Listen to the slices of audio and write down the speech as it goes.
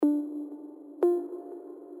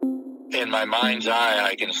in my mind's eye,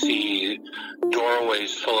 I can see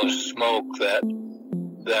doorways full of smoke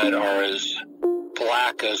that are as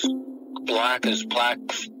black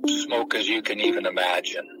smoke as you can even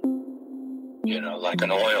imagine. Like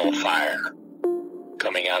an oil fire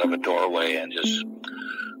coming out of a doorway and just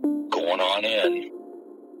going on in.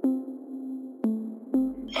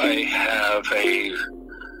 I have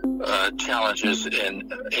challenges in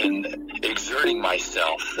exerting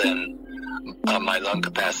myself, and my lung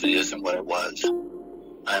capacity isn't what it was.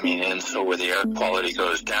 And so where the air quality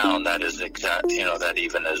goes down, that is that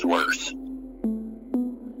even is worse.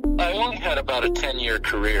 I only had about a 10-year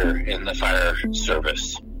career in the fire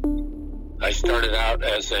service. I started out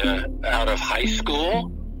out of high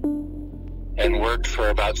school and worked for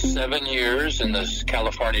about 7 years in the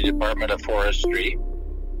California Department of Forestry.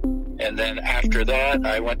 And then after that,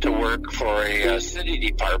 I went to work for a city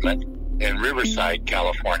department in Riverside,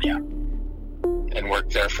 California, and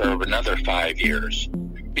worked there for another 5 years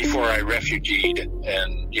before I refugeed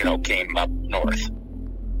and, came up north.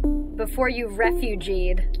 Before you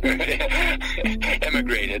refugeed.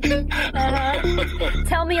 Emigrated.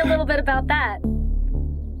 Tell me a little bit about that.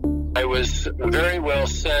 I was very well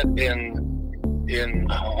set in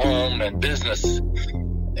home and business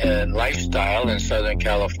and lifestyle in Southern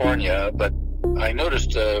California, but I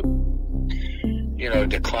noticed a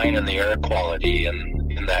decline in the air quality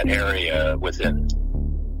in that area within,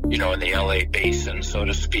 in the LA basin, so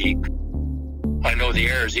to speak. I know the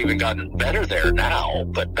air has even gotten better there now,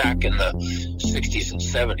 but back in the 60s and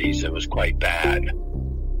 70s, it was quite bad.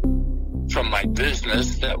 From my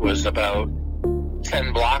business that was about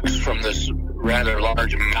 10 blocks from this rather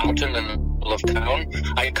large mountain in the middle of town,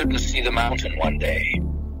 I couldn't see the mountain one day.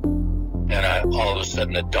 And all of a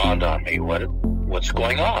sudden it dawned on me, what's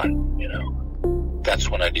going on, That's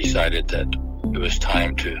when I decided that it was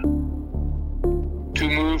time to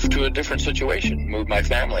move to a different situation, move my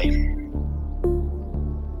family.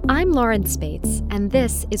 I'm Lauren Spates, and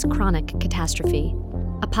this is Chronic Catastrophe,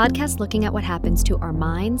 a podcast looking at what happens to our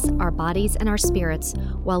minds, our bodies, and our spirits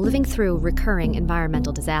while living through recurring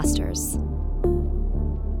environmental disasters.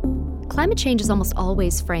 Climate change is almost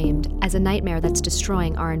always framed as a nightmare that's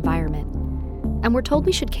destroying our environment. And we're told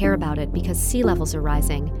we should care about it because sea levels are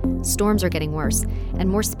rising, storms are getting worse, and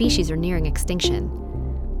more species are nearing extinction.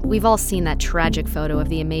 We've all seen that tragic photo of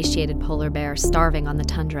the emaciated polar bear starving on the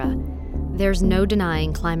tundra. There's no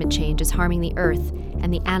denying climate change is harming the Earth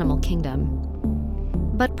and the animal kingdom.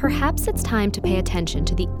 But perhaps it's time to pay attention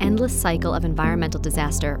to the endless cycle of environmental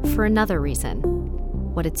disaster for another reason: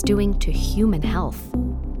 what it's doing to human health.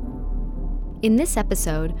 In this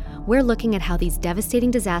episode, we're looking at how these devastating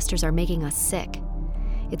disasters are making us sick.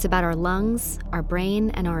 It's about our lungs, our brain,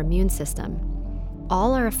 and our immune system.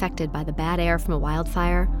 All are affected by the bad air from a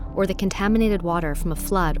wildfire or the contaminated water from a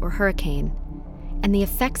flood or hurricane. And the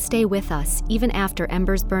effects stay with us even after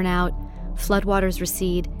embers burn out, floodwaters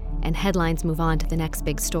recede, and headlines move on to the next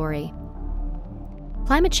big story.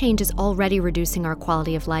 Climate change is already reducing our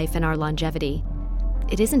quality of life and our longevity.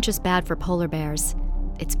 It isn't just bad for polar bears,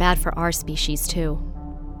 it's bad for our species too.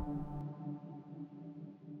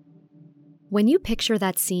 When you picture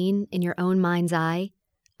that scene in your own mind's eye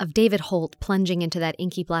of David Holt plunging into that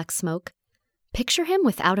inky black smoke, picture him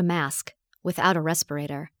without a mask, without a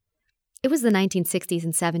respirator. It was the 1960s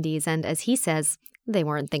and 70s, and as he says, they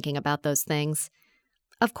weren't thinking about those things.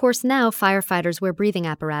 Of course, now firefighters wear breathing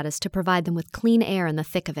apparatus to provide them with clean air in the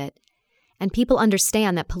thick of it. And people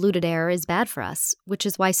understand that polluted air is bad for us, which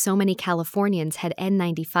is why so many Californians had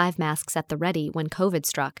N95 masks at the ready when COVID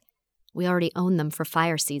struck. We already own them for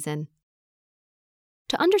fire season.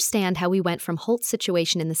 To understand how we went from Holt's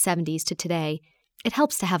situation in the 70s to today, it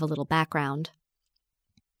helps to have a little background.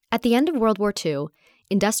 At the end of World War II,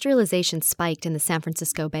 industrialization spiked in the San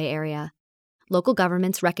Francisco Bay Area. Local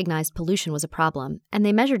governments recognized pollution was a problem, and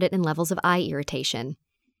they measured it in levels of eye irritation.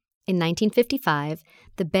 In 1955,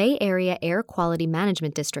 the Bay Area Air Quality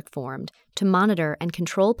Management District formed to monitor and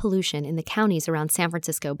control pollution in the counties around San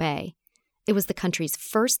Francisco Bay. It was the country's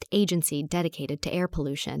first agency dedicated to air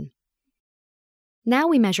pollution. Now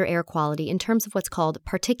we measure air quality in terms of what's called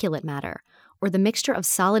particulate matter, or the mixture of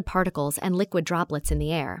solid particles and liquid droplets in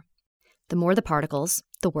the air. The more the particles,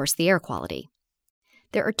 the worse the air quality.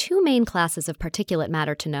 There are two main classes of particulate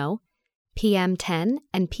matter to know: PM10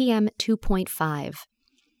 and PM2.5.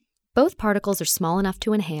 Both particles are small enough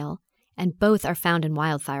to inhale, and both are found in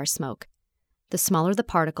wildfire smoke. The smaller the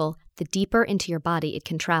particle, the deeper into your body it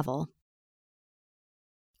can travel.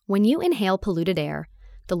 When you inhale polluted air,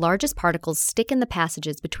 the largest particles stick in the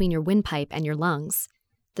passages between your windpipe and your lungs.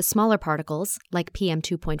 The smaller particles, like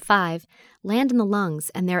PM2.5, land in the lungs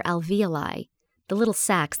and their alveoli, the little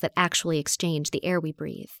sacs that actually exchange the air we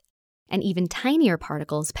breathe. And even tinier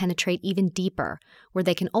particles penetrate even deeper, where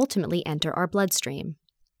they can ultimately enter our bloodstream.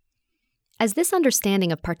 As this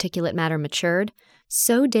understanding of particulate matter matured,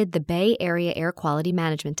 so did the Bay Area Air Quality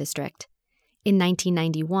Management District. In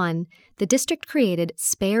 1991, the district created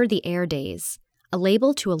Spare the Air Days, a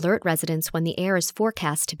label to alert residents when the air is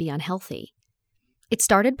forecast to be unhealthy. It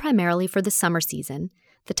started primarily for the summer season,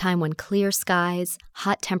 the time when clear skies,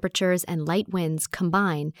 hot temperatures, and light winds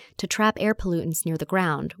combine to trap air pollutants near the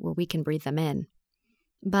ground where we can breathe them in.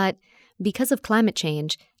 But because of climate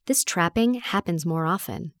change, this trapping happens more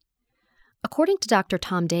often. According to Dr.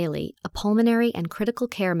 Tom Daly, a pulmonary and critical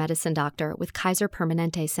care medicine doctor with Kaiser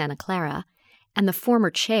Permanente Santa Clara, and the former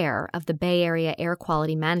chair of the Bay Area Air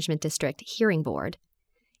Quality Management District Hearing Board,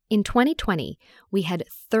 in 2020, we had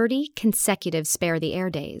 30 consecutive Spare the Air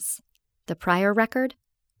Days. The prior record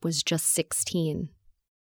was just 16.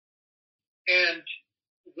 And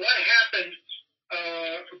what happens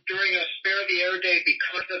during a Spare the Air Day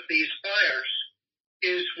because of these fires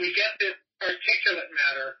is we get this particulate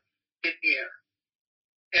matter in the air.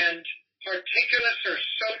 And particulates are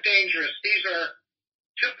so dangerous. These are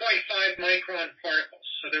 2.5 micron particles,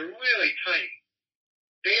 so they're really tiny.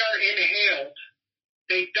 They are inhaled.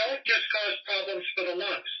 They don't just cause problems for the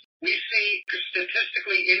lungs. We see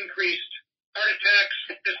statistically increased heart attacks,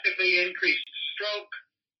 statistically increased stroke.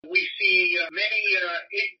 We see many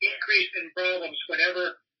increase in problems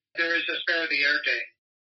whenever there is a Spare the Air Day.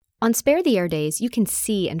 On Spare the Air Days, you can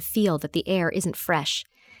see and feel that the air isn't fresh.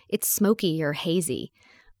 It's smoky or hazy.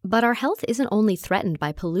 But our health isn't only threatened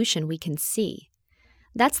by pollution we can see.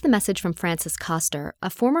 That's the message from Francis Koster, a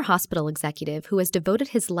former hospital executive who has devoted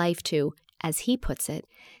his life to, as he puts it,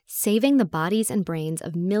 saving the bodies and brains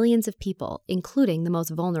of millions of people, including the most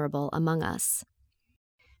vulnerable among us.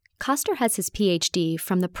 Koster has his PhD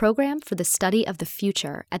from the Program for the Study of the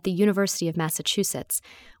Future at the University of Massachusetts,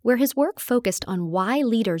 where his work focused on why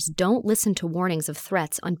leaders don't listen to warnings of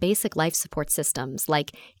threats on basic life support systems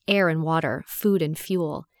like air and water, food and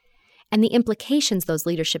fuel, and the implications those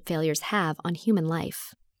leadership failures have on human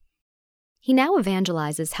life. He now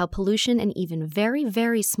evangelizes how pollution in even very,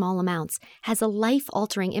 very small amounts has a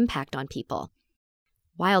life-altering impact on people.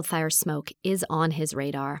 Wildfire smoke is on his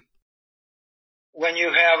radar. When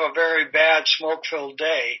you have a very bad smoke-filled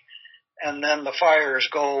day and then the fires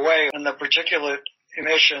go away and the particulate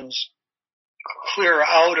emissions clear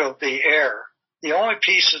out of the air, the only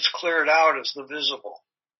piece that's cleared out is the visible.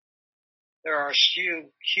 There are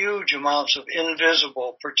huge amounts of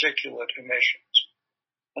invisible particulate emissions.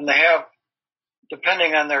 And they have,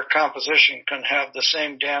 depending on their composition, can have the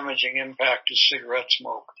same damaging impact as cigarette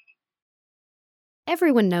smoke.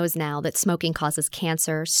 Everyone knows now that smoking causes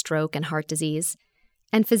cancer, stroke, and heart disease.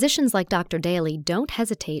 And physicians like Dr. Daly don't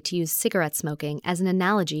hesitate to use cigarette smoking as an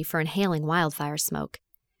analogy for inhaling wildfire smoke.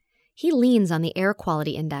 He leans on the air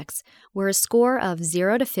quality index, where a score of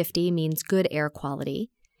 0 to 50 means good air quality,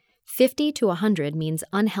 50 to 100 means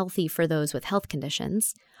unhealthy for those with health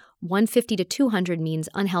conditions, 150 to 200 means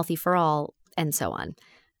unhealthy for all, and so on.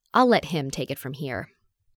 I'll let him take it from here.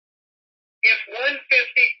 If 150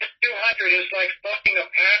 to 200 is like smoking a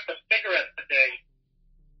pack of cigarettes a day,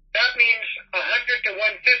 that means 100 to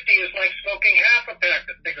 150 is like smoking half a pack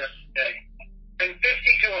of cigarettes a day. And 50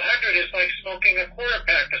 to 100 is like smoking a quarter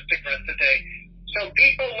pack of cigarettes a day. So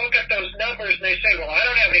people look at those numbers and they say, well, I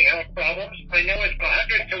don't have any health problems. I know it's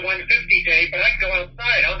 100 to 150 day, but I can go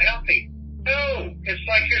outside. I'm healthy. No, it's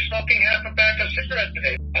like you're smoking half a pack of cigarettes a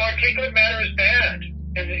day. Particulate matter is bad.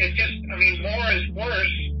 And it's just, more is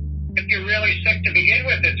worse. If you're really sick to begin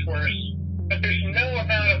with, it's worse. But there's no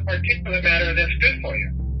amount of particulate matter that's good for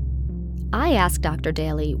you. I asked Dr.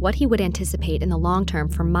 Daly what he would anticipate in the long term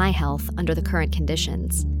for my health under the current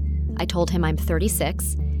conditions. I told him I'm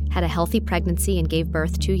 36, had a healthy pregnancy and gave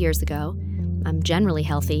birth 2 years ago. I'm generally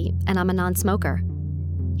healthy, and I'm a non-smoker.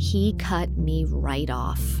 He cut me right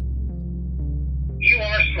off. You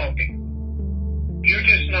are smoking. You're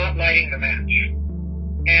just not lighting the match.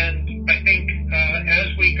 And I think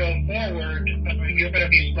as we go forward, you're going to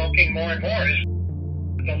be smoking more and more.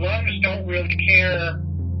 The lungs don't really care,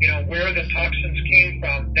 where the toxins came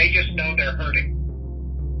from. They just know they're hurting.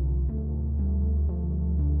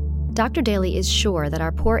 Dr. Daly is sure that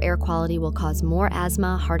our poor air quality will cause more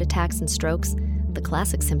asthma, heart attacks, and strokes, the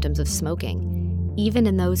classic symptoms of smoking, even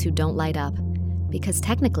in those who don't light up, because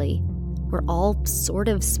technically, we're all sort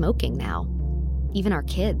of smoking now, even our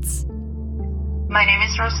kids. My name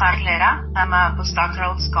is Rosa Aguilera. I'm a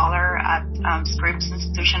postdoctoral scholar at Scripps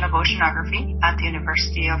Institution of Oceanography at the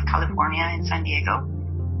University of California in San Diego.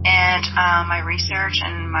 And my research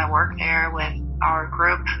and my work there with Our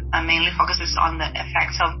group mainly focuses on the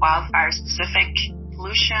effects of wildfire-specific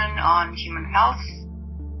pollution on human health.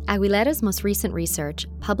 Aguilera's most recent research,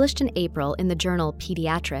 published in April in the journal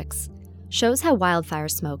Pediatrics, shows how wildfire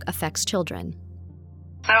smoke affects children.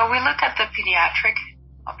 So we look at the pediatric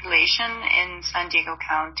population in San Diego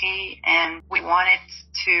County, and we wanted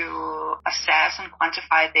to assess and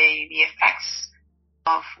quantify the effects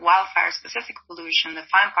of wildfire-specific pollution, the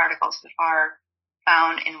fine particles that are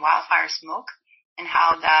found in wildfire smoke, and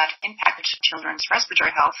how that impacts children's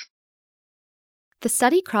respiratory health. The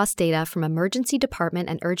study crossed data from emergency department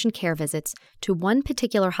and urgent care visits to one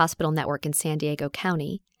particular hospital network in San Diego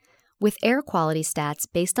County, with air quality stats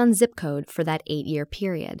based on zip code for that 8-year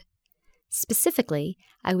period. Specifically,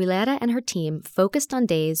 Aguilera and her team focused on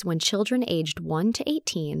days when children aged 1 to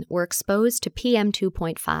 18 were exposed to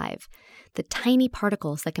PM2.5, the tiny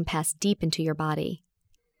particles that can pass deep into your body.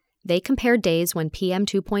 They compared days when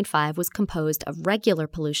PM2.5 was composed of regular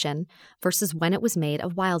pollution versus when it was made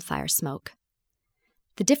of wildfire smoke.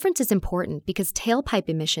 The difference is important because tailpipe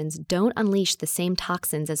emissions don't unleash the same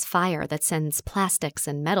toxins as fire that sends plastics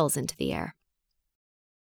and metals into the air.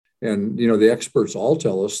 And, the experts all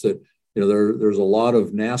tell us that, there's a lot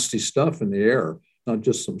of nasty stuff in the air, not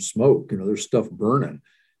just some smoke. There's stuff burning.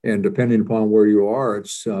 And depending upon where you are,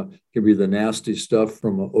 it can be the nasty stuff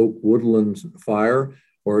from an oak woodland fire,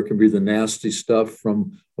 or it can be the nasty stuff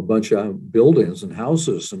from a bunch of buildings and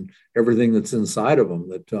houses and everything that's inside of them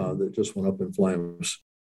that just went up in flames.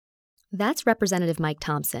 That's Representative Mike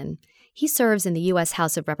Thompson. He serves in the U.S.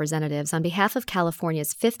 House of Representatives on behalf of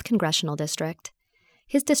California's 5th Congressional District.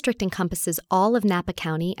 His district encompasses all of Napa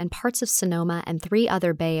County and parts of Sonoma and 3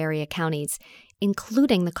 other Bay Area counties,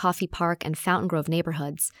 including the Coffey Park and Fountain Grove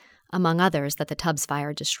neighborhoods, among others that the Tubbs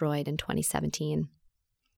Fire destroyed in 2017.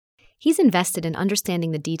 He's invested in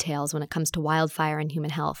understanding the details when it comes to wildfire and human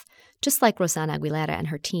health, just like Rosana Aguilera and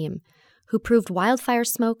her team, who proved wildfire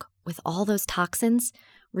smoke, with all those toxins,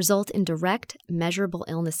 result in direct, measurable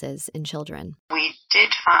illnesses in children. We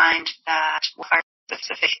did find that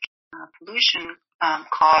wildfire-specific pollution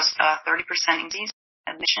caused a 30% increase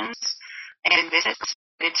in admissions and visits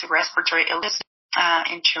to respiratory illness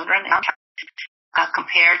in children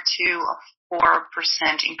compared to a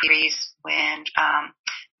 4% increase when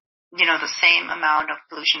the same amount of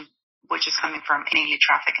pollution which is coming from mainly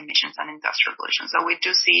traffic emissions and industrial pollution. So we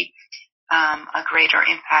do see a greater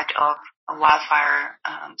impact of a wildfire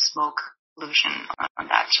smoke pollution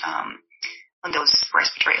on those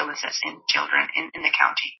respiratory illnesses in children in the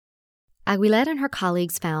county. Aguilera and her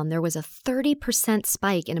colleagues found there was a 30%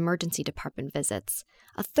 spike in emergency department visits,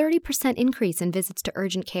 a 30% increase in visits to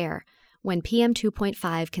urgent care when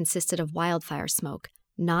PM2.5 consisted of wildfire smoke,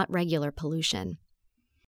 not regular pollution.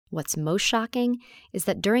 What's most shocking is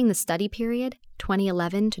that during the study period,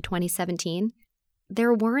 2011 to 2017,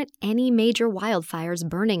 there weren't any major wildfires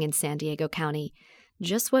burning in San Diego County,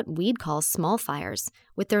 just what we'd call small fires,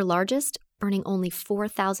 with their largest burning only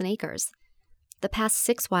 4,000 acres. The past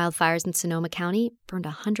 6 wildfires in Sonoma County burned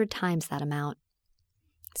 100 times that amount.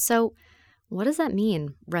 So, what does that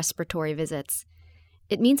mean, respiratory visits?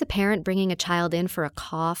 It means a parent bringing a child in for a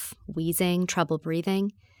cough, wheezing, trouble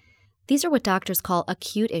breathing. These are what doctors call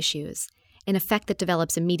acute issues, an effect that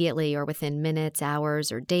develops immediately or within minutes,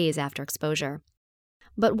 hours, or days after exposure.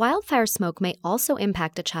 But wildfire smoke may also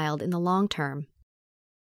impact a child in the long term.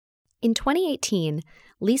 In 2018,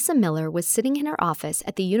 Lisa Miller was sitting in her office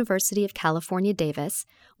at the University of California, Davis,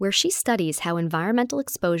 where she studies how environmental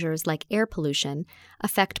exposures like air pollution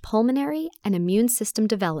affect pulmonary and immune system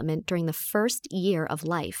development during the first year of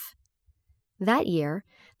life. That year,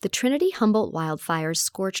 the Trinity Humboldt wildfires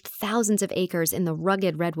scorched thousands of acres in the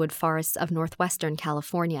rugged redwood forests of northwestern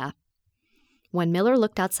California. When Miller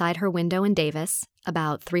looked outside her window in Davis,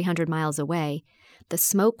 about 300 miles away, the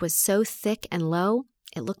smoke was so thick and low,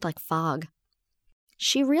 it looked like fog.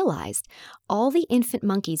 She realized all the infant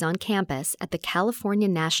monkeys on campus at the California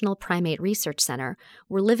National Primate Research Center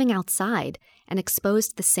were living outside and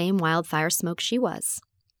exposed to the same wildfire smoke she was.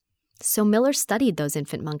 So Miller studied those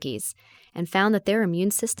infant monkeys and found that their immune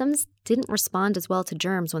systems didn't respond as well to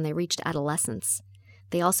germs when they reached adolescence.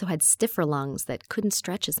 They also had stiffer lungs that couldn't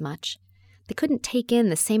stretch as much. They couldn't take in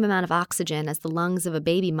the same amount of oxygen as the lungs of a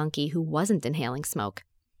baby monkey who wasn't inhaling smoke.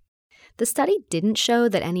 The study didn't show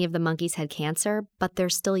that any of the monkeys had cancer, but they're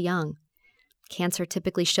still young. Cancer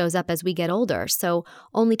typically shows up as we get older, so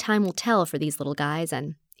only time will tell for these little guys,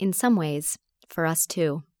 and in some ways, for us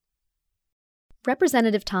too.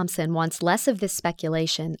 Representative Thompson wants less of this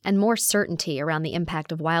speculation and more certainty around the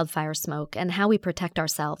impact of wildfire smoke and how we protect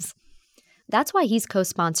ourselves. That's why he's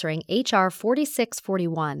co-sponsoring H.R.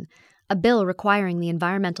 4641, a bill requiring the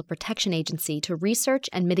Environmental Protection Agency to research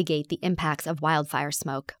and mitigate the impacts of wildfire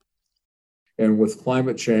smoke. And with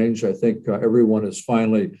climate change, I think everyone has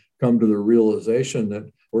finally come to the realization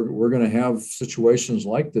that we're going to have situations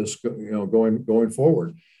like this, going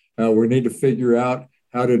forward. We need to figure out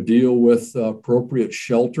how to deal with appropriate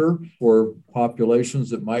shelter for populations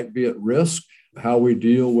that might be at risk, how we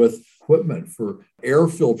deal with equipment for air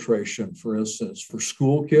filtration, for instance, for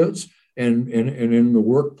school kids and in the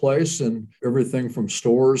workplace, and everything from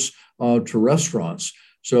stores to restaurants.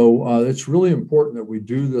 So it's really important that we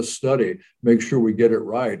do this study, make sure we get it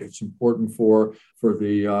right. It's important for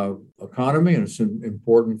the economy, and it's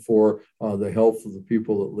important for the health of the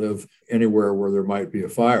people that live anywhere where there might be a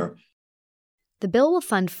fire. The bill will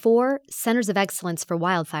fund 4 Centers of Excellence for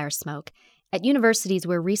Wildfire Smoke at universities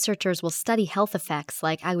where researchers will study health effects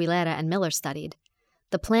like Aguilera and Miller studied.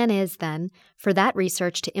 The plan is, then, for that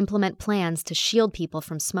research to implement plans to shield people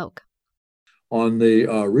from smoke. On the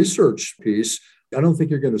research piece, I don't think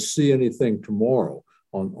you're going to see anything tomorrow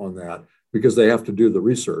on that, because they have to do the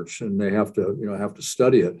research and they have to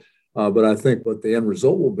study it. But I think what the end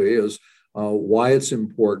result will be is why it's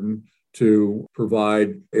important to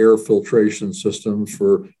provide air filtration systems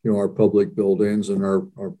for our public buildings and our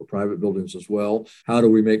private buildings as well. How do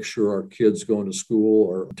we make sure our kids going to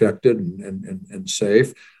school are protected and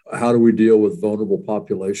safe? How do we deal with vulnerable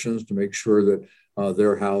populations to make sure that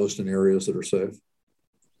they're housed in areas that are safe?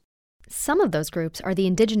 Some of those groups are the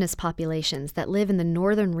indigenous populations that live in the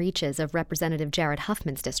northern reaches of Representative Jared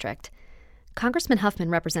Huffman's district. Congressman Huffman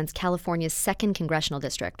represents California's 2nd Congressional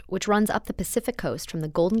District, which runs up the Pacific Coast from the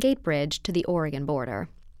Golden Gate Bridge to the Oregon border.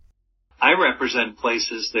 I represent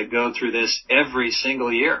places that go through this every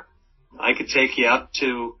single year. I could take you up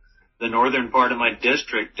to the northern part of my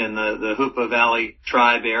district in the Hoopa Valley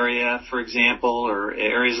Tribe area, for example, or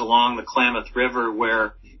areas along the Klamath River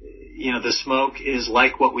where the smoke is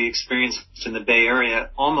like what we experience in the Bay Area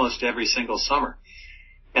almost every single summer.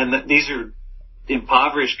 And these are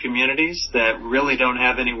impoverished communities that really don't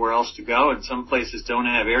have anywhere else to go, and some places don't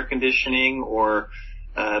have air conditioning or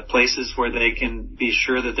places where they can be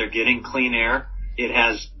sure that they're getting clean air. It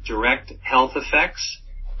has direct health effects.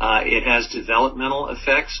 It has developmental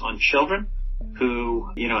effects on children who,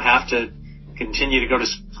 have to continue to go to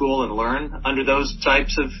school and learn under those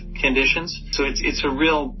types of conditions. So it's a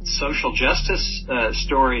real social justice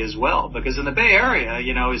story as well, because in the Bay Area,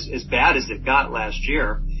 as bad as it got last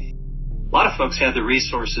year, a lot of folks had the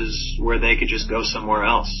resources where they could just go somewhere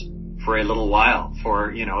else for a little while,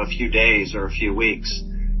 for, a few days or a few weeks.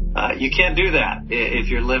 You can't do that if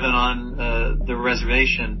you're living on the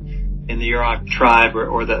reservation in the Yurok tribe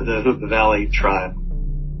or the Hoopa Valley tribe.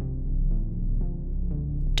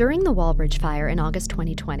 During the Walbridge Fire in August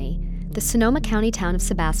 2020, the Sonoma County town of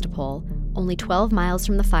Sebastopol, only 12 miles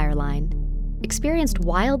from the fire line, experienced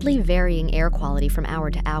wildly varying air quality from hour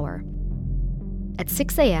to hour. At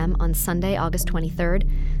 6 a.m. on Sunday, August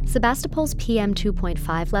 23rd, Sebastopol's PM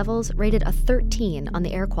 2.5 levels rated a 13 on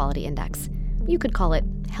the air quality index. You could call it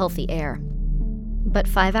healthy air. But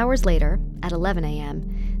 5 hours later, at 11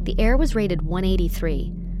 a.m., the air was rated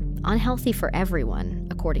 183, unhealthy for everyone,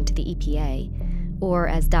 according to the EPA. Or,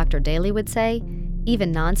 as Dr. Daly would say,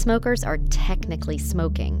 even non-smokers are technically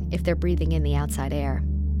smoking if they're breathing in the outside air.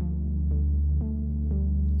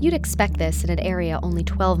 You'd expect this in an area only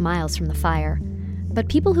 12 miles from the fire, but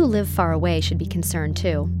people who live far away should be concerned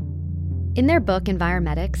too. In their book,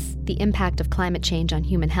 Enviromedics, The Impact of Climate Change on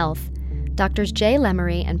Human Health, Drs. Jay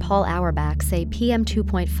Lemery and Paul Auerbach say PM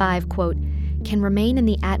 2.5, quote, can remain in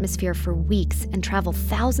the atmosphere for weeks and travel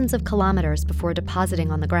thousands of kilometers before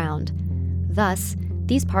depositing on the ground. Thus,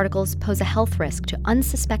 these particles pose a health risk to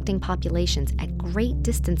unsuspecting populations at great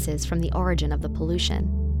distances from the origin of the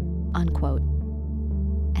pollution, unquote.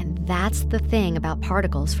 And that's the thing about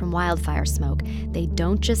particles from wildfire smoke. They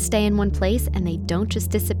don't just stay in one place, and they don't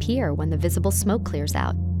just disappear when the visible smoke clears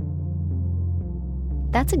out.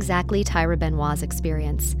 That's exactly Tyra Benoit's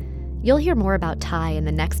experience. You'll hear more about Ty in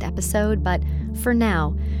the next episode, but for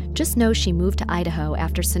now, just know she moved to Idaho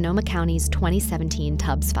after Sonoma County's 2017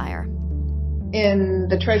 Tubbs Fire. In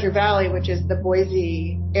the Treasure Valley, which is the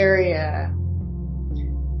Boise area,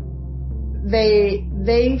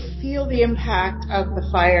 they feel the impact of the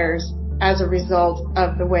fires as a result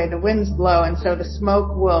of the way the winds blow, and so the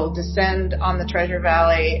smoke will descend on the Treasure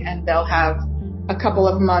Valley, and they'll have a couple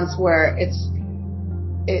of months where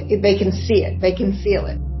they can see it, they can feel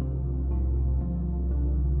it.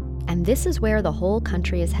 And this is where the whole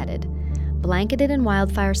country is headed, blanketed in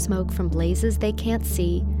wildfire smoke from blazes they can't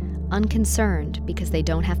see, unconcerned because they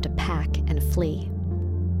don't have to pack and flee.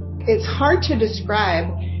 It's hard to describe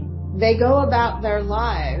they go about their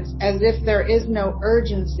lives as if there is no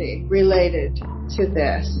urgency related to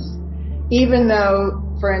this, even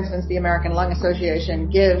though, for instance, the American Lung Association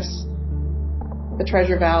gives the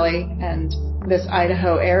Treasure Valley and this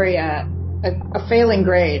Idaho area a failing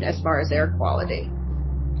grade as far as air quality.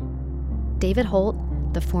 David Holt,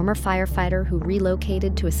 the former firefighter who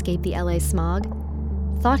relocated to escape the LA smog,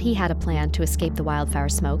 thought he had a plan to escape the wildfire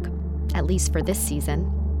smoke, at least for this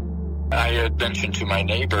season. I had mentioned to my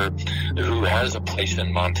neighbor who has a place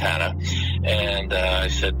in Montana, and I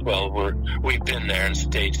said, well, we've been there and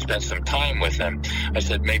spent some time with them. I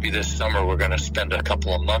said, maybe this summer we're going to spend a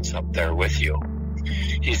couple of months up there with you.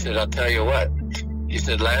 He said, I'll tell you what. He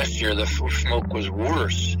said, last year the smoke was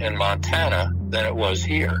worse in Montana than it was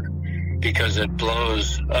here because it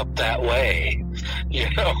blows up that way. You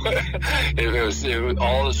know, it was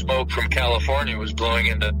all the smoke from California was blowing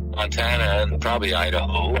into Montana and probably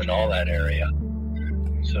Idaho and all that area.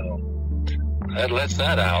 So that lets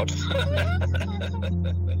that out.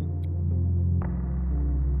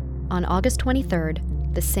 On August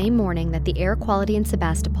 23rd, the same morning that the air quality in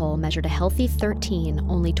Sebastopol measured a healthy 13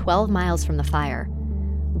 only 12 miles from the fire,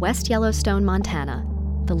 West Yellowstone, Montana,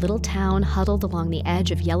 the little town huddled along the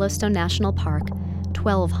edge of Yellowstone National Park,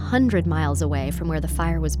 1,200 miles away from where the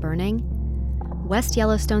fire was burning, West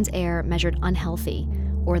Yellowstone's air measured unhealthy,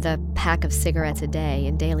 or the pack of cigarettes a day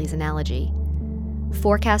in Daly's analogy.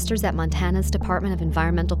 Forecasters at Montana's Department of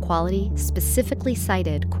Environmental Quality specifically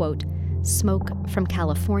cited, quote, smoke from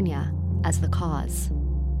California as the cause.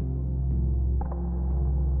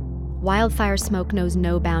 Wildfire smoke knows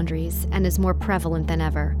no boundaries and is more prevalent than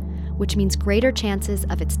ever, which means greater chances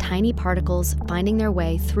of its tiny particles finding their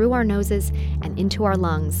way through our noses and into our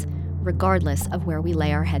lungs, regardless of where we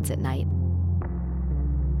lay our heads at night.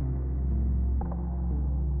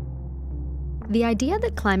 The idea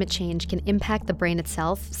that climate change can impact the brain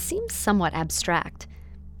itself seems somewhat abstract.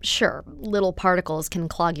 Sure, little particles can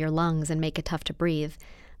clog your lungs and make it tough to breathe,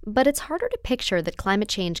 but it's harder to picture that climate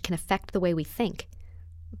change can affect the way we think.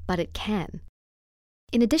 But it can.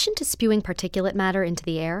 In addition to spewing particulate matter into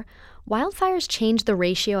the air, wildfires change the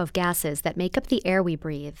ratio of gases that make up the air we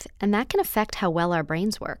breathe, and that can affect how well our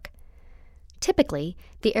brains work. Typically,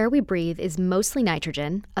 the air we breathe is mostly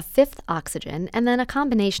nitrogen, a fifth oxygen, and then a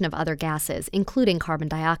combination of other gases, including carbon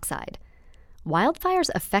dioxide. Wildfires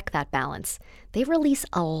affect that balance. They release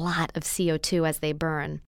a lot of CO2 as they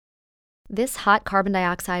burn. This hot carbon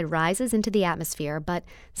dioxide rises into the atmosphere, but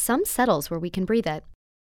some settles where we can breathe it.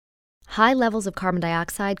 High levels of carbon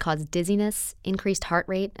dioxide cause dizziness, increased heart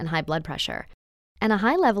rate, and high blood pressure. And a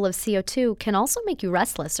high level of CO2 can also make you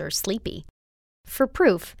restless or sleepy. For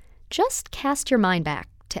proof, just cast your mind back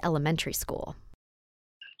to elementary school.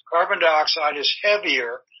 Carbon dioxide is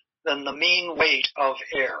heavier than the mean weight of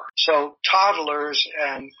air. So toddlers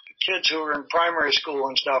and kids who are in primary school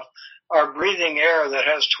and stuff are breathing air that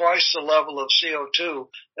has twice the level of CO2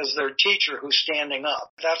 as their teacher who's standing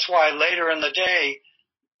up. That's why later in the day,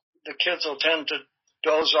 the kids will tend to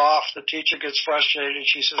doze off. The teacher gets frustrated.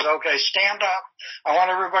 She says, okay, stand up. I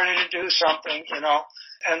want everybody to do something, you know.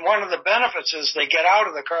 And one of the benefits is they get out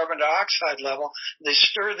of the carbon dioxide level, they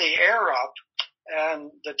stir the air up,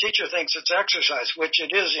 and the teacher thinks it's exercise, which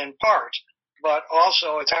it is in part, but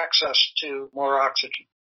also it's access to more oxygen.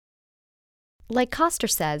 Like Koster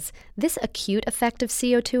says, this acute effect of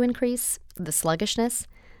CO2 increase, the sluggishness,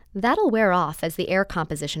 that'll wear off as the air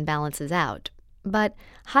composition balances out. But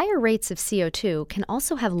higher rates of CO2 can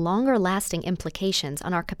also have longer-lasting implications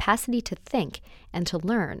on our capacity to think and to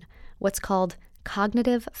learn, what's called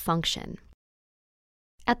cognitive function.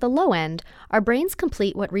 At the low end, our brains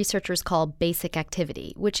complete what researchers call basic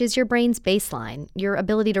activity, which is your brain's baseline, your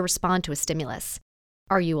ability to respond to a stimulus.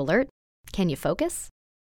 Are you alert? Can you focus?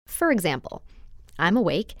 For example, I'm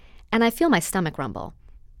awake and I feel my stomach rumble.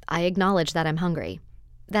 I acknowledge that I'm hungry.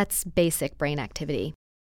 That's basic brain activity.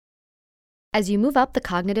 As you move up the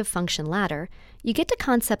cognitive function ladder, you get to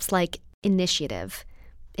concepts like initiative.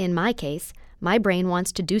 In my case, my brain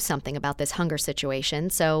wants to do something about this hunger situation,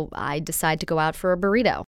 so I decide to go out for a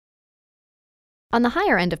burrito. On the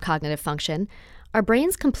higher end of cognitive function, our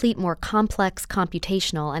brains complete more complex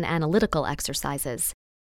computational and analytical exercises.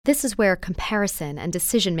 This is where comparison and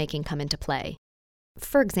decision-making come into play.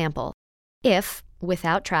 For example, if,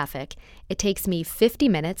 without traffic, it takes me 50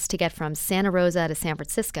 minutes to get from Santa Rosa to San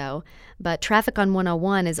Francisco, but traffic on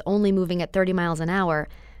 101 is only moving at 30 miles an hour,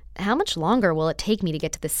 how much longer will it take me to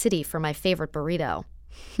get to the city for my favorite burrito?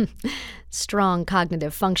 Strong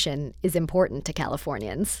cognitive function is important to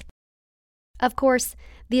Californians. Of course,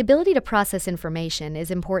 the ability to process information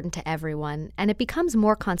is important to everyone, and it becomes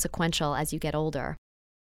more consequential as you get older.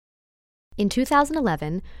 In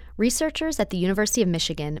 2011, researchers at the University of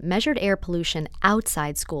Michigan measured air pollution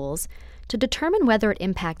outside schools to determine whether it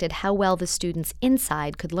impacted how well the students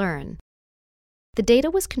inside could learn. The data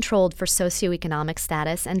was controlled for socioeconomic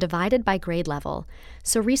status and divided by grade level,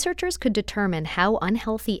 so researchers could determine how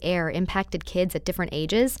unhealthy air impacted kids at different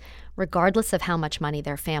ages, regardless of how much money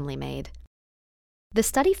their family made. The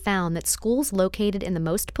study found that schools located in the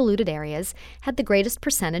most polluted areas had the greatest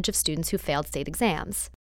percentage of students who failed state exams.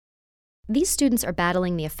 These students are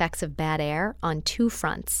battling the effects of bad air on two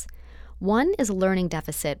fronts. One is a learning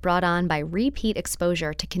deficit brought on by repeat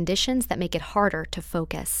exposure to conditions that make it harder to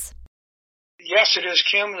focus. Yes, it is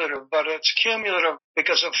cumulative, but it's cumulative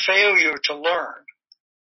because of failure to learn.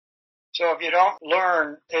 So if you don't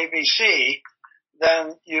learn ABC,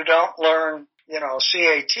 then you don't learn,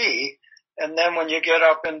 CAT, and then when you get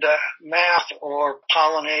up into math or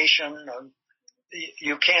pollination,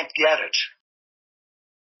 you can't get it.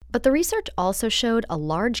 But the research also showed a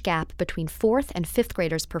large gap between 4th and 5th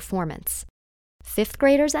graders' performance. 5th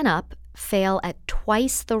graders and up fail at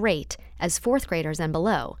twice the rate as 4th graders and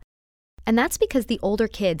below. And that's because the older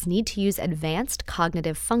kids need to use advanced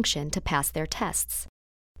cognitive function to pass their tests.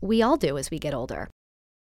 We all do as we get older.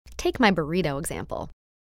 Take my burrito example.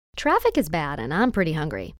 Traffic is bad and I'm pretty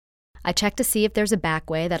hungry. I check to see if there's a back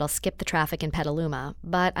way that'll skip the traffic in Petaluma,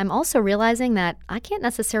 but I'm also realizing that I can't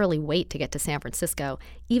necessarily wait to get to San Francisco,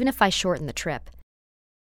 even if I shorten the trip.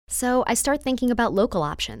 So I start thinking about local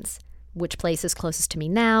options. Which place is closest to me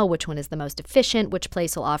now? Which one is the most efficient? Which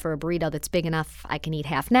place will offer a burrito that's big enough I can eat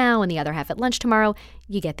half now and the other half at lunch tomorrow?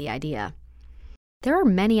 You get the idea. There are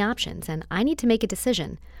many options, and I need to make a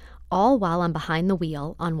decision, all while I'm behind the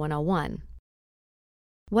wheel on 101.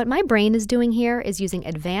 What my brain is doing here is using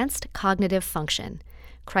advanced cognitive function,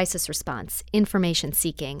 crisis response, information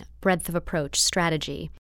seeking, breadth of approach,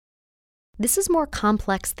 strategy. This is more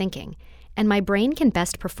complex thinking, and my brain can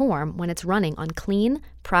best perform when it's running on clean,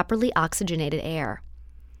 properly oxygenated air.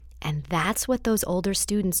 And that's what those older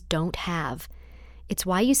students don't have. It's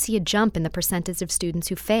why you see a jump in the percentage of students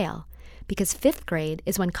who fail, because 5th grade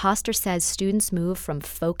is when Koster says students move from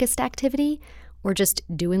focused activity, or just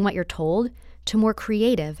doing what you're told, to more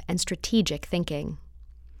creative and strategic thinking.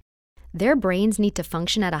 Their brains need to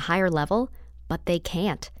function at a higher level, but they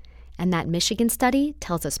can't. And that Michigan study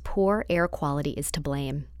tells us poor air quality is to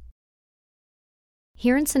blame.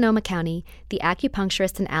 Here in Sonoma County, the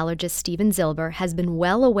acupuncturist and allergist Steven Zilber has been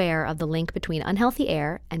well aware of the link between unhealthy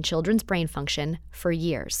air and children's brain function for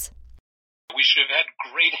years. We should have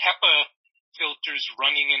had great HEPA filters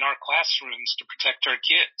running in our classrooms to protect our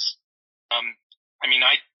kids.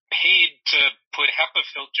 I paid to put HEPA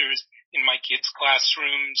filters in my kids'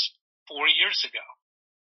 classrooms 4 years ago,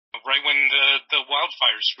 right when the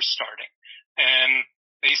wildfires were starting. And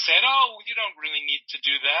they said, "Oh, you don't really need to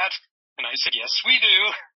do that." And I said, "Yes, we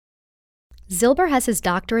do." Zilber has his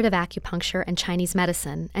doctorate of acupuncture and Chinese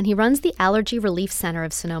medicine, and he runs the Allergy Relief Center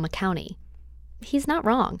of Sonoma County. He's not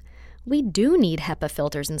wrong. We do need HEPA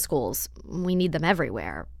filters in schools. We need them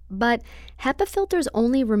everywhere. But HEPA filters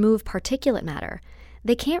only remove particulate matter.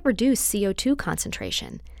 They can't reduce CO2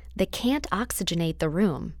 concentration. They can't oxygenate the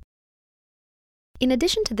room. In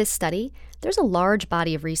addition to this study, there's a large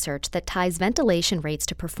body of research that ties ventilation rates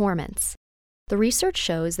to performance. The research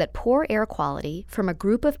shows that poor air quality from a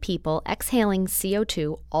group of people exhaling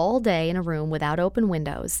CO2 all day in a room without open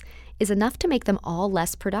windows is enough to make them all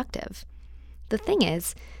less productive. The thing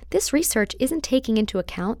is, this research isn't taking into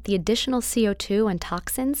account the additional CO2 and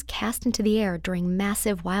toxins cast into the air during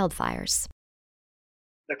massive wildfires.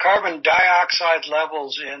 The carbon dioxide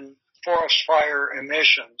levels in forest fire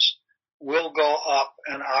emissions will go up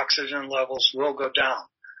and oxygen levels will go down.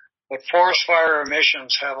 But forest fire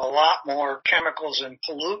emissions have a lot more chemicals and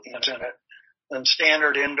pollutants in it than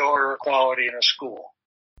standard indoor air quality in a school.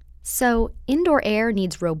 So, indoor air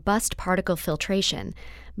needs robust particle filtration,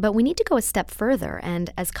 but we need to go a step further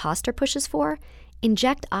and, as Koster pushes for,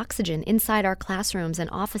 inject oxygen inside our classrooms and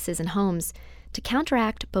offices and homes to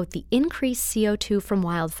counteract both the increased CO2 from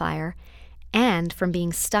wildfire and from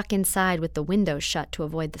being stuck inside with the windows shut to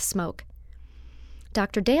avoid the smoke.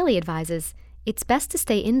 Dr. Daly advises it's best to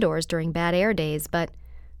stay indoors during bad air days, but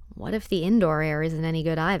what if the indoor air isn't any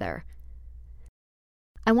good either?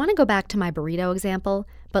 I want to go back to my burrito example,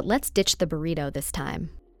 but let's ditch the burrito this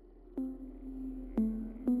time.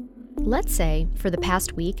 Let's say, for the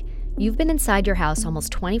past week, you've been inside your house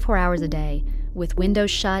almost 24 hours a day, with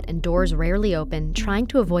windows shut and doors rarely open, trying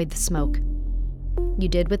to avoid the smoke. You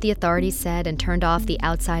did what the authorities said and turned off the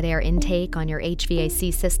outside air intake on your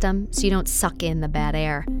HVAC system so you don't suck in the bad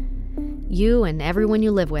air. You and everyone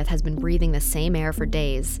you live with has been breathing the same air for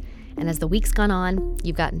days, and as the week's gone on,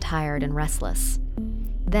 you've gotten tired and restless.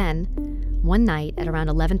 Then, one night at around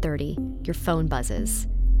 11:30, your phone buzzes.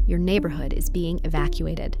 Your neighborhood is being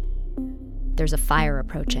evacuated. There's a fire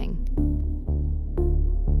approaching.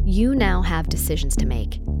 You now have decisions to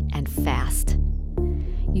make, and fast.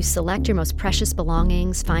 You select your most precious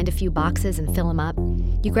belongings, find a few boxes and fill them up.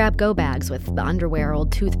 You grab go bags with the underwear,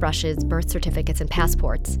 old toothbrushes, birth certificates, and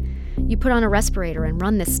passports. You put on a respirator and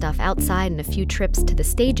run this stuff outside in a few trips to the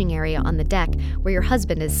staging area on the deck where your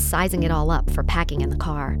husband is sizing it all up for packing in the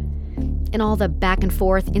car. In all the back and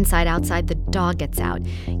forth, inside, outside, the dog gets out.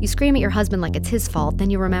 You scream at your husband like it's his fault, then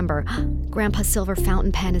you remember, Grandpa's silver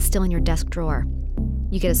fountain pen is still in your desk drawer.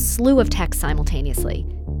 You get a slew of texts simultaneously.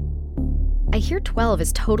 I hear 12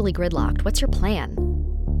 is totally gridlocked. What's your plan?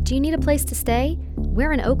 Do you need a place to stay?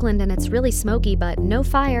 We're in Oakland and it's really smoky, but no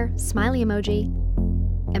fire. Smiley emoji.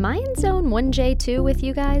 Am I in zone 1J2 with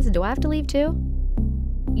you guys? Do I have to leave too?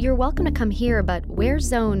 You're welcome to come here, but we're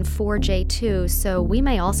zone 4J2, so we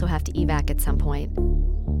may also have to evac at some point.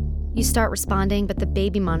 You start responding, but the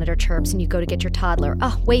baby monitor chirps and you go to get your toddler.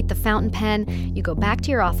 Oh, wait, the fountain pen. You go back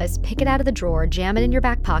to your office, pick it out of the drawer, jam it in your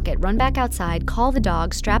back pocket, run back outside, call the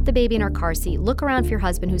dog, strap the baby in her car seat, look around for your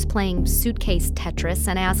husband who's playing suitcase Tetris,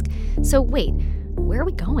 and ask, so wait, where are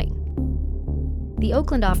we going? The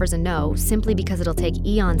Oakland offers a no, simply because it'll take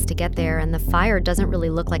eons to get there and the fire doesn't really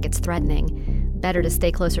look like it's threatening. Better to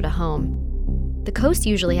stay closer to home. The coast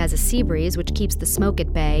usually has a sea breeze, which keeps the smoke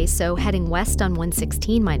at bay, so heading west on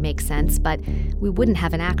 116 might make sense, but we wouldn't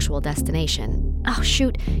have an actual destination. Oh,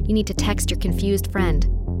 shoot, you need to text your confused friend.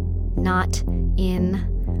 Not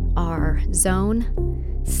in our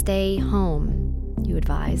zone. Stay home, you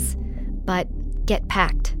advise. But get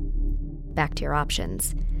packed. Back to your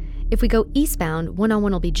options. If we go eastbound,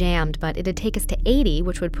 101 will be jammed, but it'd take us to 80,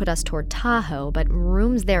 which would put us toward Tahoe, but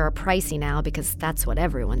rooms there are pricey now because that's what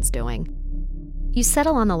everyone's doing. You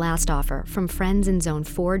settle on the last offer from friends in zone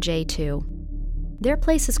 4J2. Their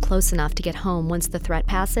place is close enough to get home once the threat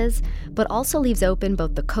passes, but also leaves open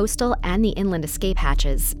both the coastal and the inland escape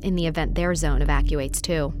hatches in the event their zone evacuates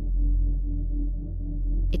too.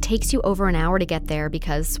 It takes you over an hour to get there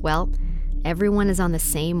because, well, everyone is on the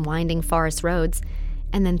same winding forest roads,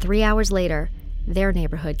 and then 3 hours later, their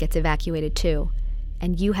neighborhood gets evacuated too,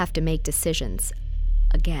 and you have to make decisions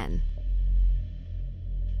again.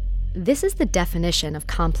 This is the definition of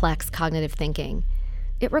complex cognitive thinking.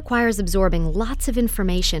 It requires absorbing lots of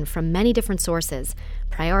information from many different sources,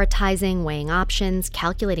 prioritizing, weighing options,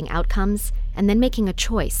 calculating outcomes, and then making a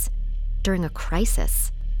choice during a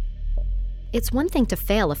crisis. It's one thing to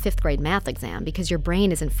fail a 5th grade math exam because your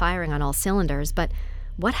brain isn't firing on all cylinders, but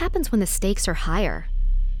what happens when the stakes are higher?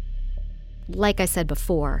 Like I said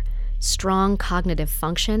before, strong cognitive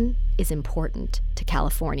function is important to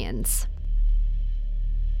Californians.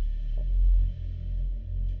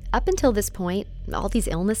 Up until this point, all these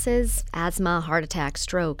illnesses, asthma, heart attack,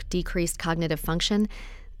 stroke, decreased cognitive function,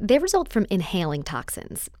 they result from inhaling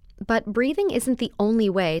toxins. But breathing isn't the only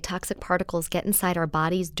way toxic particles get inside our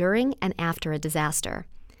bodies during and after a disaster.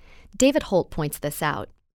 David Holt points this out.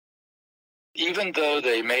 Even though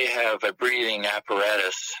they may have a breathing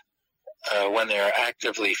apparatus when they're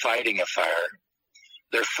actively fighting a fire,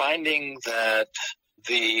 they're finding that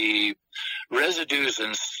the residues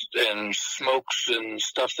and smokes and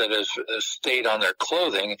stuff that has stayed on their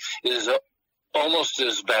clothing is almost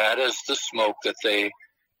as bad as the smoke that they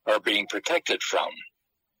are being protected from.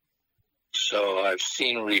 So I've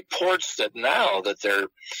seen reports that now that they're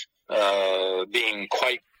being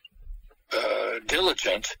quite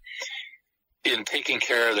diligent in taking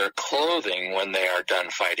care of their clothing when they are done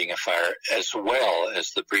fighting a fire, as well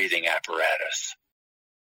as the breathing apparatus.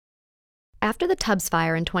 After the Tubbs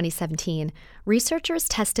fire in 2017, researchers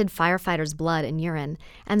tested firefighters' blood and urine,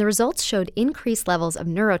 and the results showed increased levels of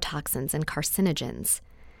neurotoxins and carcinogens.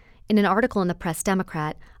 In an article in the Press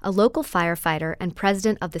Democrat, a local firefighter and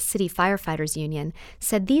president of the City Firefighters Union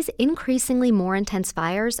said these increasingly more intense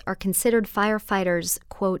fires are considered firefighters'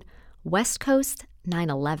 quote, West Coast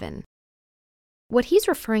 9/11. What he's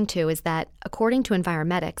referring to is that, according to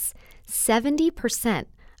Enviromedics, 70%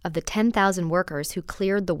 of the 10,000 workers who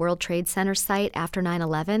cleared the World Trade Center site after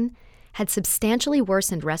 9/11 had substantially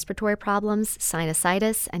worsened respiratory problems,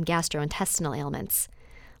 sinusitis, and gastrointestinal ailments.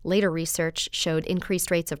 Later research showed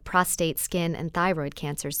increased rates of prostate, skin, and thyroid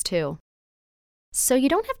cancers, too. So you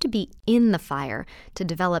don't have to be in the fire to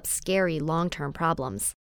develop scary long-term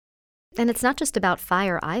problems. And it's not just about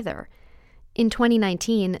fire either. In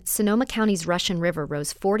 2019, Sonoma County's Russian River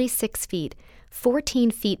rose 46 feet,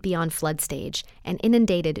 14 feet beyond flood stage, and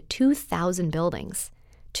inundated 2,000 buildings.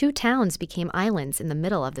 2 towns became islands in the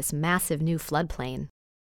middle of this massive new floodplain.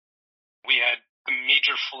 We had the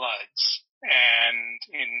major floods and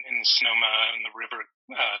in Sonoma and the river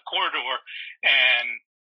corridor, and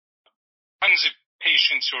tons of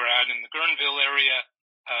patients who are out in the Guerneville area,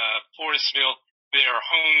 Forestville, their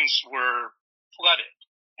homes were flooded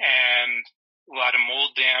and a lot of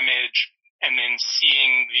mold damage, and then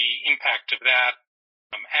seeing the impact of that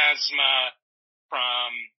from asthma,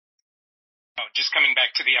 from just coming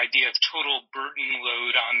back to the idea of total burden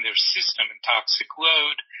load on their system and toxic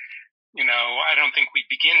load. I don't think we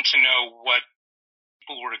begin to know what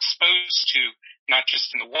people were exposed to, not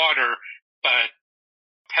just in the water, but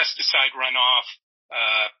pesticide runoff,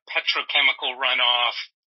 petrochemical runoff,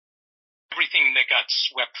 everything that got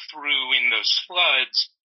swept through in those floods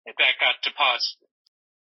that got deposited.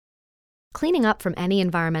 Cleaning up from any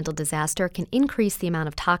environmental disaster can increase the amount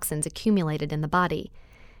of toxins accumulated in the body.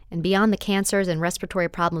 And beyond the cancers and respiratory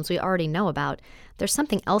problems we already know about, there's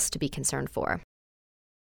something else to be concerned for.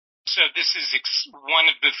 So this is one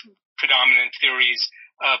of the predominant theories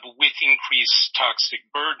of with increased toxic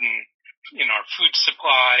burden in our food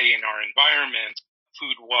supply, in our environment,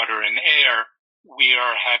 food, water, and air, we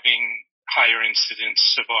are having higher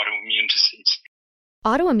incidence of autoimmune disease.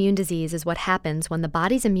 Autoimmune disease is what happens when the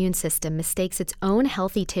body's immune system mistakes its own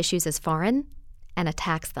healthy tissues as foreign and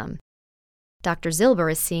attacks them. Dr.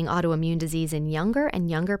 Zilber is seeing autoimmune disease in younger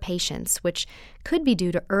and younger patients, which could be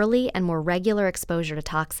due to early and more regular exposure to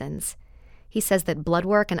toxins. He says that blood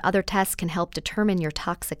work and other tests can help determine your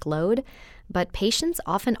toxic load, but patients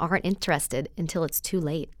often aren't interested until it's too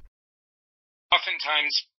late.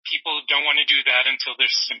 Oftentimes, people don't want to do that until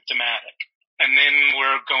they're symptomatic. And then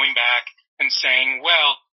we're going back and saying,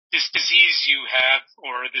 well, this disease you have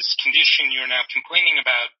or this condition you're now complaining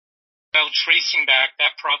about, well, tracing back,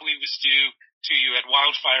 that probably was due to you had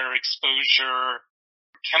wildfire exposure,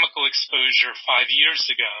 chemical exposure 5 years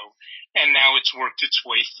ago, and now it's worked its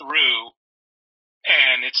way through,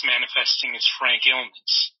 and it's manifesting as frank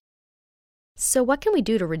illness. So what can we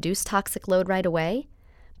do to reduce toxic load right away?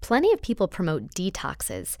 Plenty of people promote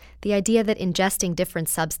detoxes, the idea that ingesting different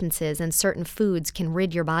substances and certain foods can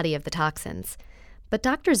rid your body of the toxins. But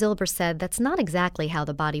Dr. Zilber said that's not exactly how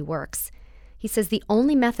the body works. He says the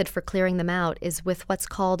only method for clearing them out is with what's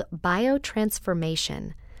called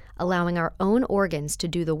biotransformation, allowing our own organs to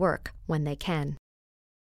do the work when they can.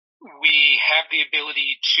 We have the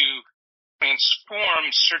ability to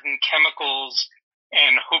transform certain chemicals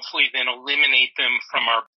and hopefully then eliminate them from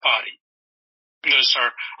our body. And those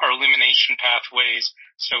are our elimination pathways.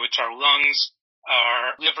 So it's our lungs,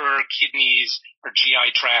 our liver, kidneys, our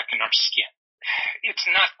GI tract, and our skin. It's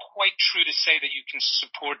not quite true to say that you can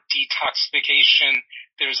support detoxification.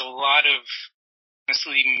 There's a lot of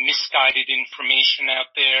honestly misguided information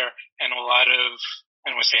out there and a lot of,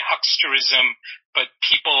 I don't want to say hucksterism, but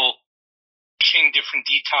people pushing different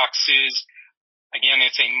detoxes. Again,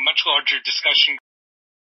 it's a much larger discussion.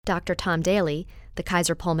 Dr. Tom Daly, the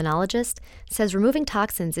Kaiser pulmonologist, says removing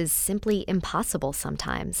toxins is simply impossible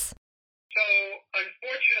sometimes. So,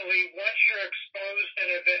 unfortunately, once you're exposed and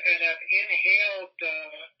have inhaled,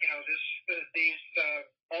 these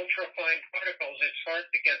ultrafine particles, it's hard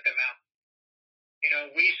to get them out.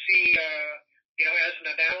 We see, as an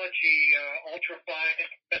analogy, ultrafine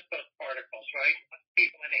asbestos particles, right? When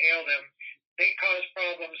people inhale them, they cause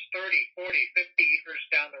problems 30, 40, 50 years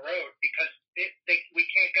down the road because we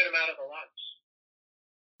can't get them out of the lungs.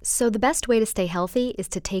 So the best way to stay healthy is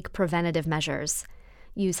to take preventative measures.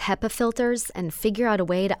 Use HEPA filters and figure out a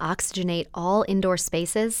way to oxygenate all indoor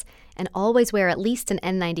spaces and always wear at least an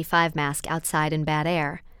N95 mask outside in bad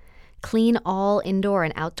air. Clean all indoor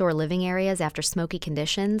and outdoor living areas after smoky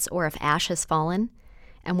conditions or if ash has fallen,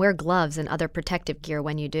 and wear gloves and other protective gear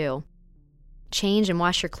when you do. Change and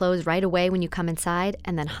wash your clothes right away when you come inside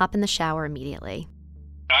and then hop in the shower immediately.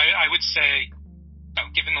 I would say,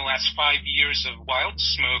 given the last 5 years of wild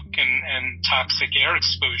smoke and toxic air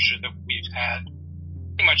exposure that we've had,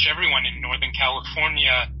 pretty much everyone in Northern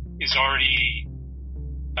California is already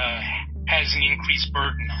has an increased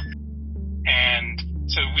burden on it. And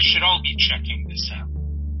so we should all be checking this out.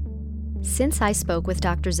 Since I spoke with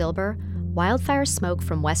Dr. Zilber, wildfire smoke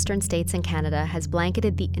from western states and Canada has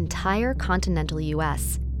blanketed the entire continental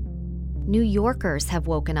U.S. New Yorkers have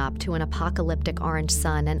woken up to an apocalyptic orange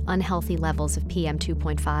sun and unhealthy levels of PM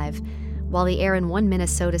 2.5, while the air in one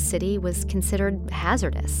Minnesota city was considered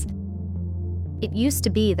hazardous. It used to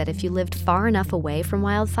be that if you lived far enough away from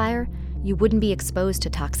wildfire, you wouldn't be exposed to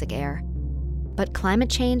toxic air. But climate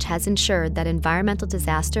change has ensured that environmental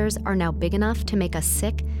disasters are now big enough to make us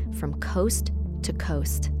sick from coast to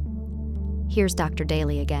coast. Here's Dr.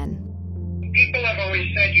 Daly again. People have always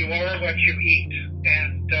said you are what you eat,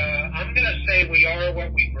 and I'm going to say we are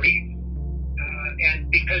what we breathe.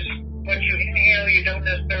 And because what you inhale, you don't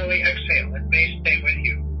necessarily exhale. It may stay with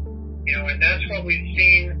you. And that's what we've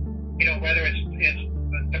seen, whether it's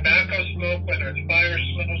tobacco smoke, whether it's fire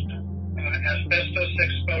smoke, asbestos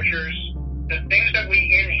exposures, the things that we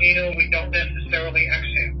inhale, we don't necessarily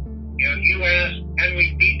exhale. You asked, can we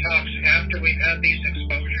detox after we've had these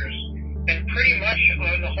exposures? And pretty much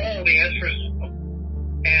on the whole, the answer is no.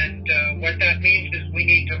 And what that means is we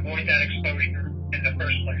need to avoid that exposure in the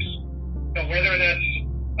first place. So whether that's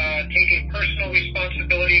taking personal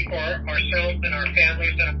responsibility for ourselves and our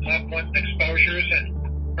families and loved ones' exposures and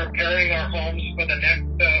preparing our homes for the next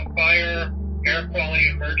fire, air quality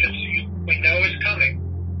emergency we know is coming,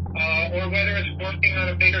 or whether it's working on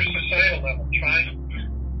a bigger societal level, trying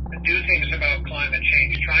to do things about climate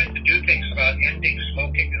change, trying to do things about ending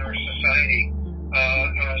smoking in our society,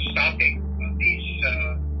 stopping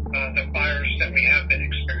the fires that we have been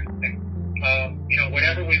experiencing.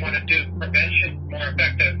 Whatever we want to do, prevention more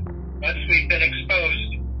effective. Once we've been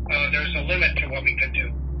exposed, there's a limit to what we can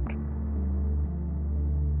do.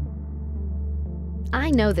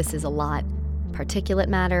 I know this is a lot. Particulate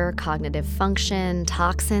matter, cognitive function,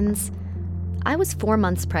 toxins. I was 4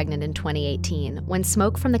 months pregnant in 2018 when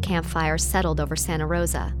smoke from the Camp Fire settled over Santa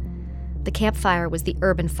Rosa. The Camp Fire was the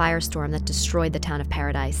urban firestorm that destroyed the town of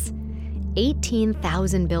Paradise.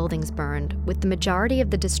 18,000 buildings burned, with the majority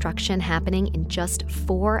of the destruction happening in just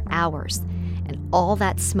 4 hours, and all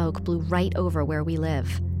that smoke blew right over where we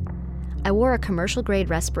live. I wore a commercial-grade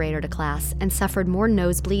respirator to class and suffered more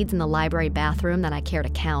nosebleeds in the library bathroom than I care to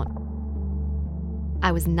count.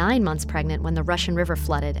 I was 9 months pregnant when the Russian River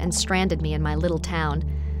flooded and stranded me in my little town.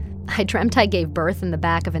 I dreamt I gave birth in the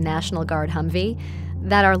back of a National Guard Humvee,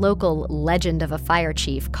 that our local legend of a fire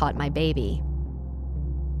chief caught my baby.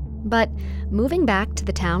 But moving back to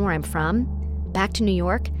the town where I'm from, back to New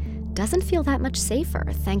York, doesn't feel that much safer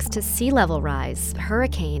thanks to sea level rise,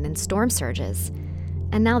 hurricane, and storm surges.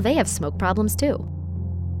 And now they have smoke problems too.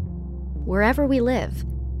 Wherever we live,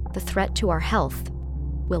 the threat to our health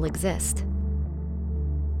will exist.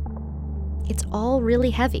 It's all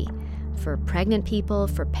really heavy for pregnant people,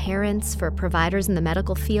 for parents, for providers in the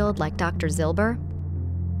medical field like Dr. Zilber.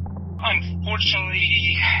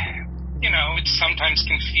 Unfortunately, it sometimes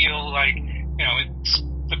can feel like, it's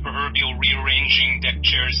the proverbial rearranging deck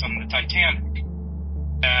chairs on the Titanic.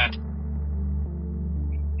 That,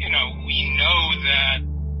 we know that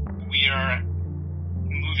we are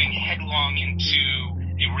moving headlong into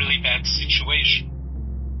a really bad situation.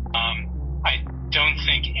 I don't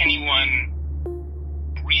think anyone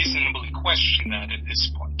reasonably questioned that at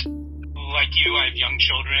this point. Like you, I have young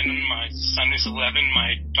children. My son is 11.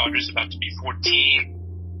 My daughter's about to be 14.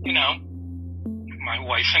 My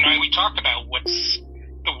wife and I, we talk about what's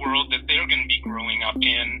the world that they're going to be growing up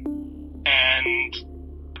in. And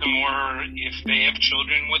the more, if they have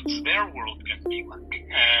children, what's their world going to be like?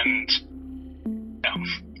 And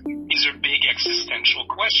these are big existential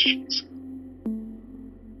questions.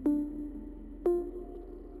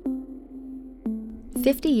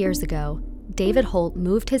 "50 years ago, David Holt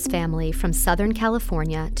moved his family from Southern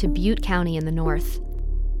California to Butte County in the north.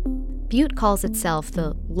 Butte calls itself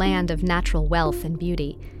the land of natural wealth and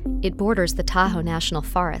beauty. It borders the Tahoe National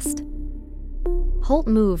Forest. Holt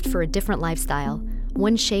moved for a different lifestyle,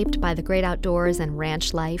 one shaped by the great outdoors and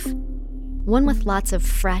ranch life, one with lots of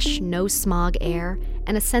fresh, no-smog air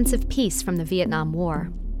and a sense of peace from the Vietnam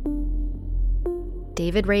War.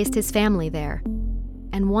 David raised his family there,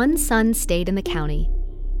 and one son stayed in the county,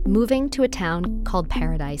 moving to a town called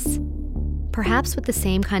Paradise, perhaps with the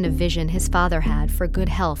same kind of vision his father had for good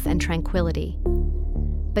health and tranquility.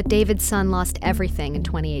 But David's son lost everything in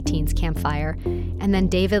 2018's Camp Fire, and then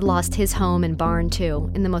David lost his home and barn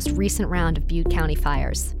too in the most recent round of Butte County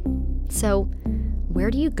fires. So, where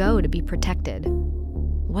do you go to be protected?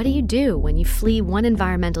 What do you do when you flee one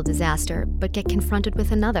environmental disaster but get confronted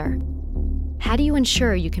with another? How do you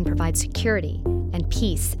ensure you can provide security and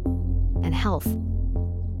peace and health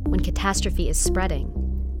when catastrophe is spreading,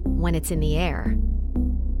 when it's in the air?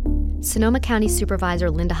 Sonoma County Supervisor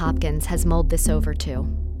Linda Hopkins has mulled this over too.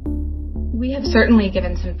 We have certainly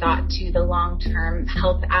given some thought to the long-term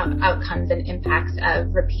health outcomes and impacts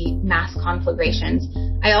of repeat mass conflagrations.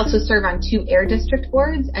 I also serve on 2 air district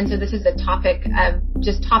boards, and so this is a topic of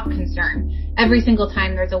just top concern. Every single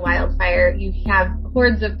time there's a wildfire, you have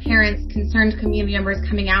hordes of parents, concerned community members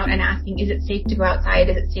coming out and asking, is it safe to go outside?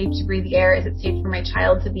 Is it safe to breathe the air? Is it safe for my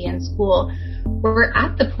child to be in school? We're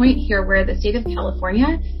at the point here where the state of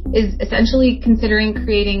California is essentially considering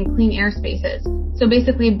creating clean air spaces. So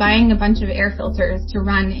basically buying a bunch of air filters to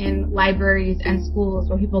run in libraries and schools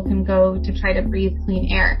where people can go to try to breathe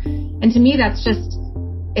clean air. And to me, that's just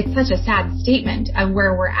it's such a sad statement of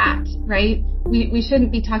where we're at, right? We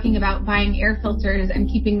shouldn't be talking about buying air filters and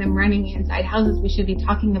keeping them running inside houses. We should be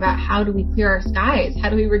talking about how do we clear our skies? How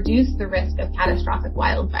do we reduce the risk of catastrophic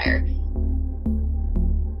wildfire?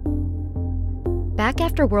 Back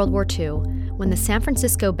after World War II, when the San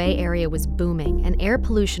Francisco Bay Area was booming and air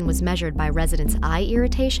pollution was measured by residents' eye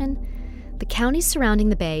irritation, the counties surrounding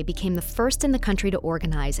the Bay became the first in the country to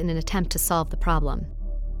organize in an attempt to solve the problem.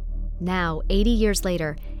 Now, 80 years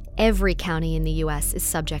later, every county in the U.S. is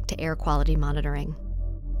subject to air quality monitoring.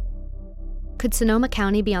 Could Sonoma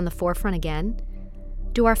County be on the forefront again?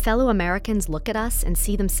 Do our fellow Americans look at us and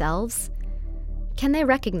see themselves? Can they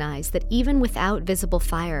recognize that even without visible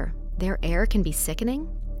fire, their air can be sickening?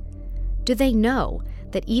 Do they know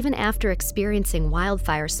that even after experiencing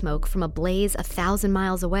wildfire smoke from a blaze 1,000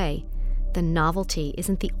 miles away, the novelty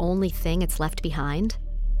isn't the only thing it's left behind?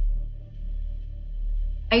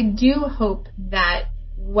 I do hope that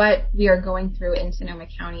what we are going through in Sonoma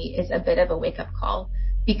County is a bit of a wake-up call,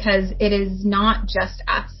 because it is not just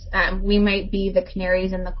us. We might be the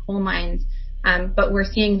canaries in the coal mines, but we're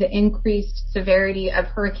seeing the increased severity of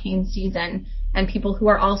hurricane season and people who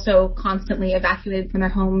are also constantly evacuated from their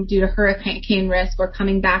home due to hurricane risk or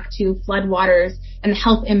coming back to floodwaters and the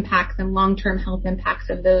health impacts and long-term health impacts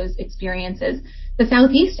of those experiences. The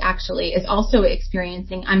Southeast actually is also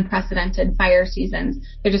experiencing unprecedented fire seasons.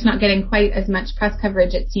 They're just not getting quite as much press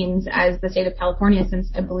coverage, it seems, as the state of California, since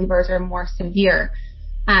I believe ours are more severe.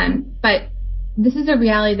 But this is a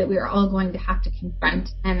reality that we are all going to have to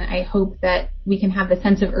confront, and I hope that we can have the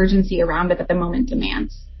sense of urgency around it that the moment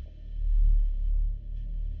demands.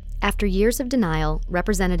 After years of denial,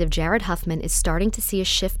 Representative Jared Huffman is starting to see a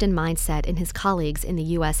shift in mindset in his colleagues in the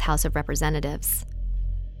U.S. House of Representatives.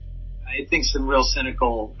 I think some real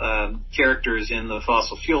cynical characters in the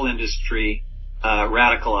fossil fuel industry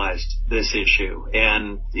radicalized this issue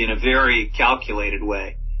and in a very calculated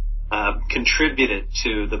way contributed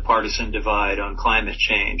to the partisan divide on climate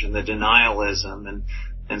change and the denialism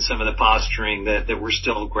and some of the posturing that we're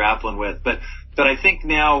still grappling with. But I think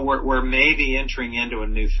now we're maybe entering into a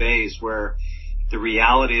new phase where the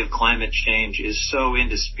reality of climate change is so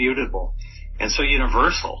indisputable and so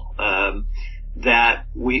universal that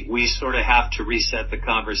we sort of have to reset the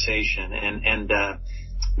conversation. And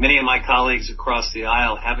many of my colleagues across the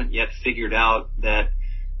aisle haven't yet figured out that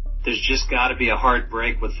there's just got to be a hard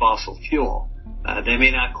break with fossil fuel. They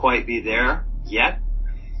may not quite be there yet,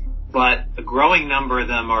 but a growing number of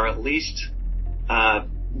them are at least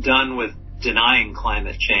done with denying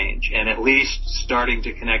climate change and at least starting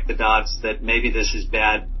to connect the dots that maybe this is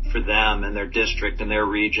bad for them and their district and their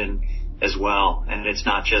region as well. And it's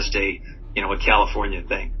not just a California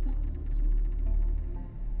thing.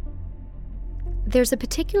 There's a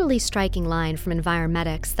particularly striking line from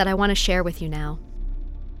Enviromedics that I want to share with you now.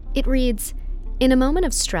 It reads, "In a moment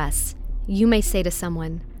of stress, you may say to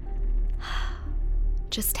someone,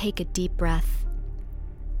 just take a deep breath."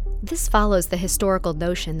 This follows the historical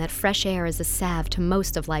notion that fresh air is a salve to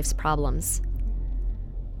most of life's problems.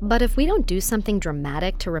 But if we don't do something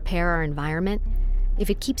dramatic to repair our environment, if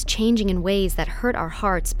it keeps changing in ways that hurt our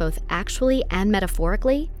hearts both actually and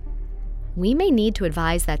metaphorically, we may need to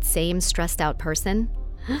advise that same stressed out person,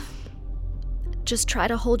 just try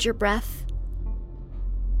to hold your breath.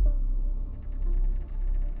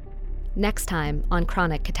 Next time on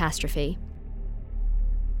Chronic Catastrophe.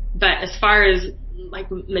 But as far as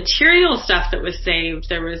like material stuff that was saved,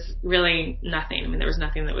 there was really nothing. I mean, there was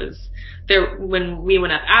nothing that was there when we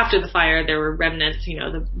went up after the fire. There were remnants,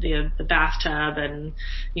 the bathtub and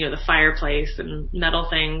the fireplace and metal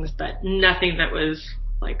things, but nothing that was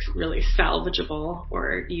like really salvageable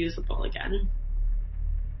or usable again.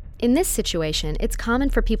 In this situation, it's common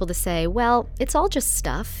for people to say, well, it's all just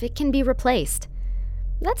stuff. It can be replaced.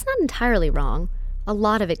 That's not entirely wrong. A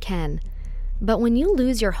lot of it can. But when you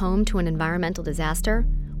lose your home to an environmental disaster,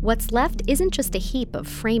 what's left isn't just a heap of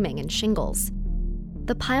framing and shingles.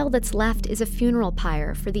 The pile that's left is a funeral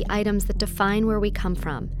pyre for the items that define where we come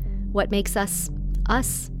from, what makes us,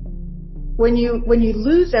 us. When you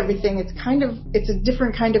lose everything, it's a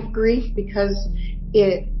different kind of grief because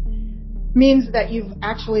it means that you've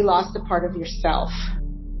actually lost a part of yourself.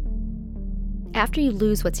 After you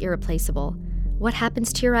lose what's irreplaceable, what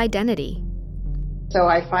happens to your identity? So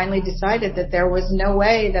I finally decided that there was no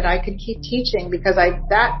way that I could keep teaching because I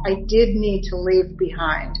did need to leave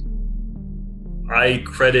behind. I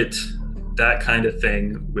credit that kind of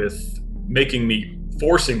thing with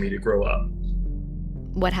forcing me to grow up.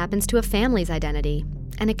 What happens to a family's identity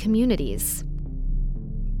and a community's?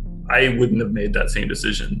 I wouldn't have made that same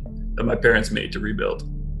decision that my parents made to rebuild.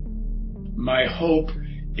 My hope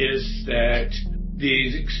is that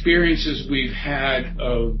these experiences we've had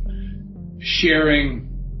of sharing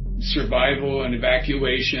survival and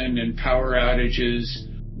evacuation and power outages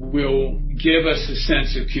will give us a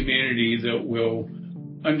sense of community that will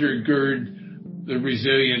undergird the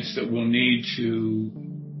resilience that we'll need to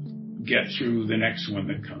get through the next one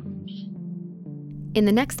that comes. In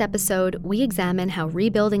the next episode, we examine how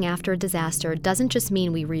rebuilding after a disaster doesn't just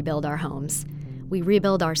mean we rebuild our homes. We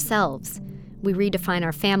rebuild ourselves, we redefine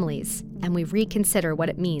our families, and we reconsider what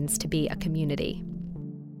it means to be a community.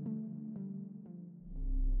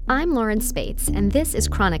 I'm Lauren Spates, and this is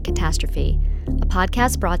Chronic Catastrophe, a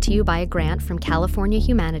podcast brought to you by a grant from California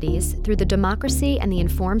Humanities through the Democracy and the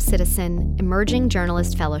Informed Citizen Emerging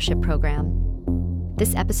Journalist Fellowship Program.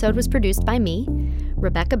 This episode was produced by me,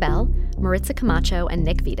 Rebecca Bell, Maritza Camacho, and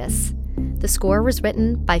Nick Vitas. The score was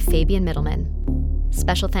written by Fabian Middleman.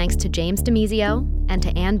 Special thanks to James DeMizio and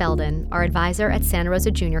to Ann Belden, our advisor at Santa Rosa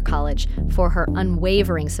Junior College, for her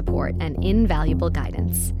unwavering support and invaluable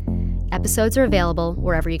guidance. Episodes are available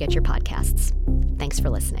wherever you get your podcasts. Thanks for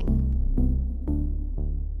listening.